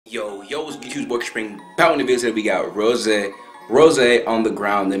Yo, it's KingSupreme. Pound the video. We got ROSÉ on the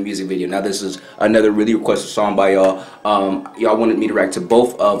ground, the music video. Now this is another really requested song by y'all. Y'all wanted me to react to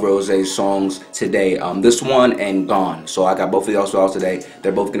both of ROSÉ's songs today. This one and Gone. So I got both of y'all songs today.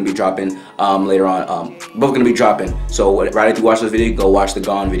 They're both gonna be dropping later on. Both gonna be dropping. So right after you watch this video, go watch the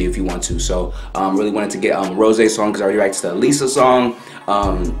Gone video if you want to. So really wanted to get ROSÉ's song because I already reacted to Lisa song.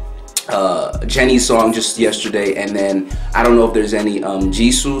 Jenny's song just yesterday, and then I don't know if there's any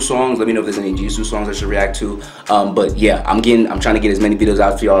Jisoo songs. Let me know if there's any Jisoo songs I should react to. But yeah, I'm trying to get as many videos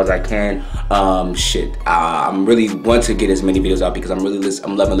out for y'all as I can. I'm really want to get as many videos out because I'm loving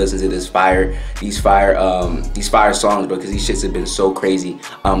listening to these fire songs, because these shits have been so crazy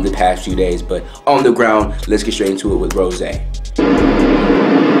the past few days. But on the ground, let's get straight into it with ROSÉ.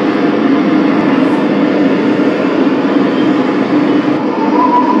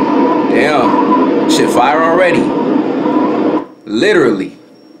 Damn, shit fire already. Literally.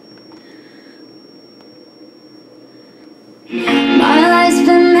 My life's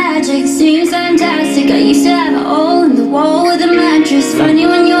been magic, seems fantastic. I used to have a hole in the wall with a mattress. Funny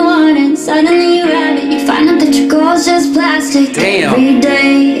when you want it, suddenly you have it. You find out that your goal's just plastic. Damn. Every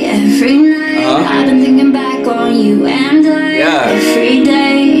day, every night, I've been thinking back on you and I. Yeah. Every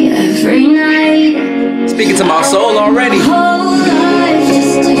day, every night. Speaking to my soul already. Whole life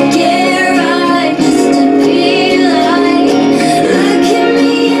just to get right, just to be like. Look at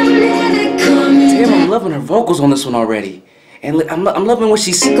me, I'm never coming. Damn, I'm loving her vocals on this one already. And I'm loving what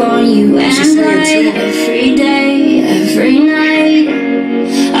she's saying You and too. Every day, every night,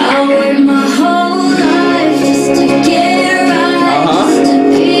 I work my whole life just to get right, just to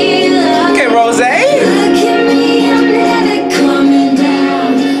be like. Okay, ROSÉ. Look at me, I'm never coming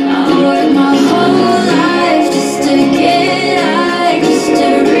down. I work my whole life just to get right, just to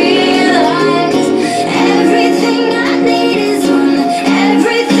realize everything I need is on the,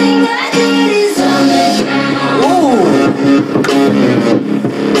 everything I need is on the ground. Ooh.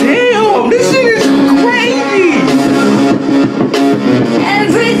 Damn, this shit is crazy.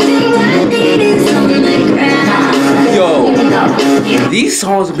 Everything I need is on the ground. Yo, these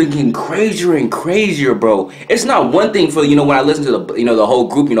songs have been getting crazier and crazier, bro. It's not one thing for, when I listen to the, the whole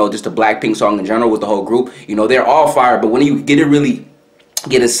group, just the Blackpink song in general with the whole group, they're all fire. But when you really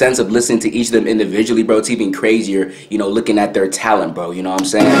get a sense of listening to each of them individually, bro, it's even crazier, looking at their talent, bro, you know what I'm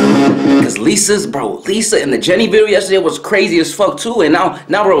saying? Because Lisa in the Jenny video yesterday was crazy as fuck too, and now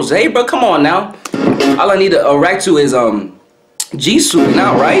ROSÉ, bro, come on now. All I need to react to is Jisoo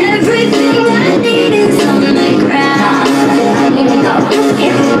now, right? Everything I need is on the ground.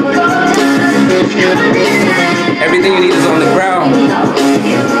 Everything you need is on the ground.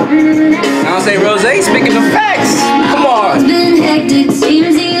 Now I say ROSÉ speaking the facts. Come on. It's been hectic,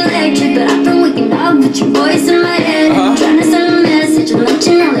 seems electric, but I've been waking up with your voice in my head. Trying to send a message and let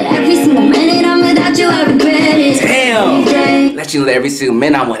you know that every single minute I'm without you, I regret it. Damn. Let you know that every single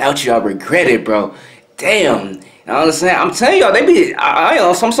minute I'm without you, I regret it, bro. Damn. You understand? I'm telling y'all, they be,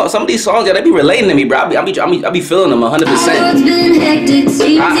 some of these songs, they be relating to me, bro. I be feeling them 100%.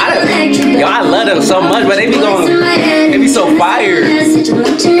 I love them so much, but they be so fire.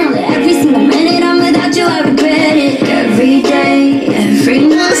 Every single minute I'm without you, I regret it. Every day, every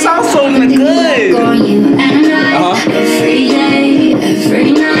night. This sounds so good. Every day,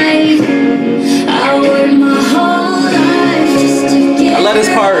 every night, I work my whole life just to get. I love this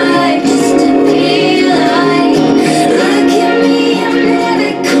part. Just to be like. Look at me, I'm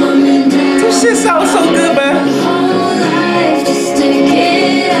never coming down. This shit sounds so good, man. Whole life just to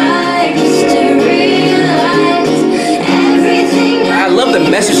get right, just to realize everything. I love the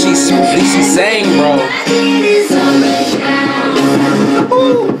message she's saying, bro.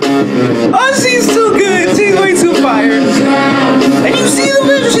 Oh, she's too good. She's way too fire. And you see the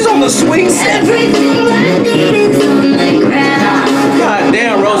video? She's on the swing set. Everything I need is on the ground. God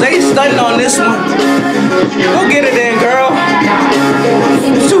damn, ROSÉ stunning on this one. Go get it then, girl.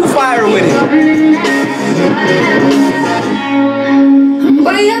 Too fire with it. I'm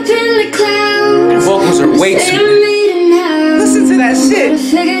way up in the clouds. The vocals are way too. Listen to that shit.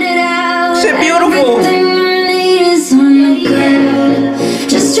 Figured it out. Shit beautiful. Everything I need is on the ground.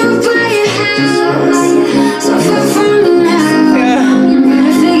 Just drove by your house, so far from me now. I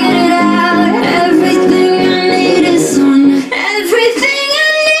figured it out. Everything I need is on. Everything I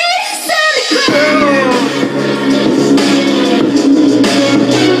need is on the ground.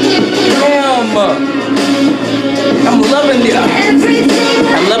 Damn. I'm loving it.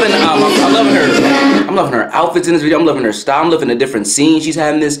 I'm loving her outfits in this video. I'm loving her style. I'm loving the different scenes she's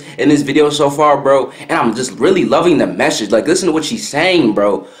had in this video so far, bro. And I'm just really loving the message. Like, listen to what she's saying,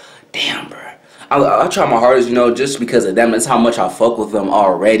 bro. Damn, bro. I try my hardest, you know, just because of them. That's how much I fuck with them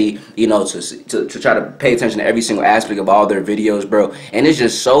already, you know, to try to pay attention to every single aspect of all their videos, bro. And it's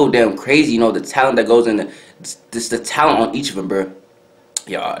just so damn crazy, you know, the talent that goes into this, the talent on each of them, bro.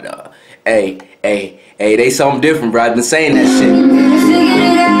 Y'all, hey, they something different, bro. I've been saying that shit.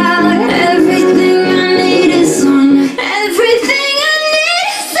 Everything I need is on. Everything I need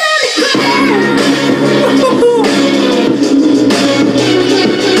is on the ground.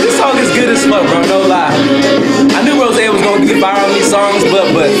 This song is good as fuck, bro. No lie. I knew Rosé was gonna get viral on these songs, but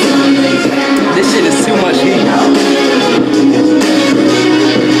this shit is too much heat.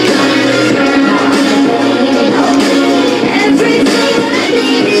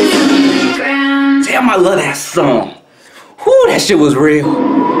 Damn, I love that song. Whoo, that shit was real.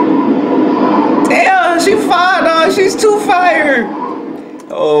 Damn, she fire, dog. She's too fire.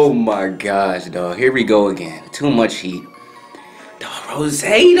 Oh my gosh, dog. Here we go again. Too much heat. Dog,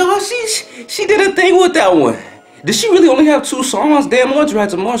 Rosé, dog. She did a thing with that one. Did she really only have 2 songs? Damn, I want to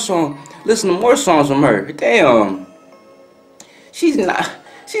write some more songs. Listen to more songs from her. Damn. She's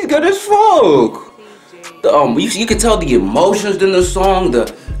good as fuck. You can tell the emotions in the song,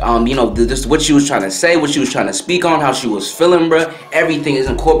 you know, just what she was trying to say, what she was trying to speak on, how she was feeling, bro. Everything is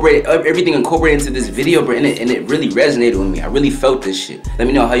incorporated, everything incorporated into this video, bro, and it really resonated with me. I really felt this shit. Let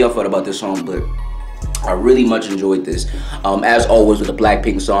me know how y'all felt about this song, but I really much enjoyed this. As always with the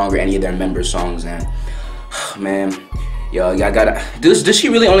Blackpink song or any of their member songs, man, y'all gotta. Does she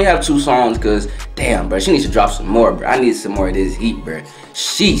really only have 2 songs? Cause damn, bro, she needs to drop some more, bro. I need some more of this heat, bro.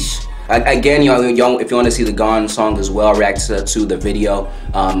 Sheesh. Again, y'all, if you want to see the Gone song as well, react to the video.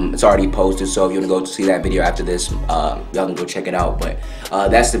 It's already posted, so if you want to go see that video after this, y'all can go check it out. But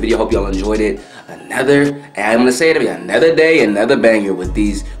that's the video. Hope y'all enjoyed it. And I'm gonna say it again, another day, another banger with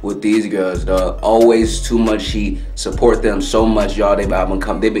these girls, dog. Always too much heat. Support them so much, y'all.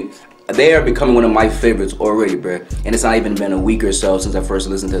 They are becoming one of my favorites already, bro. And it's not even been a week or so since I first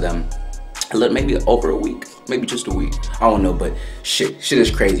listened to them. Maybe over a week, maybe just a week. I don't know, but shit is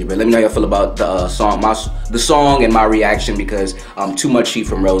crazy, bro. Let me know how y'all feel about the song and my reaction, because too much heat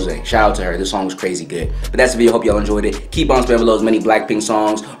from Rosé. Shout out to her. This song was crazy good. But that's the video. Hope y'all enjoyed it. Keep on spamming below as many Blackpink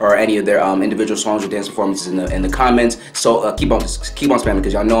songs or any of their individual songs or dance performances in the comments. So keep on spamming,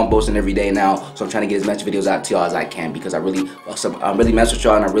 because y'all know I'm posting every day now. So I'm trying to get as much videos out to y'all as I can, because I really mess with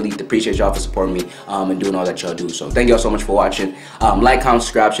y'all, and I really appreciate y'all for supporting me and doing all that y'all do. So thank y'all so much for watching. Like, comment,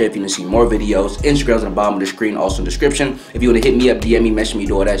 subscribe, share if you want to see more videos. Instagram's on the bottom of the screen, also in the description. If you want to hit me up, DM me, message me,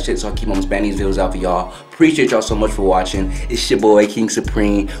 do all that shit, so I keep on spamming these videos out for y'all. Appreciate y'all so much for watching. It's your boy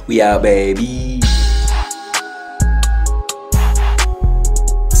KingSupreme. We out, baby.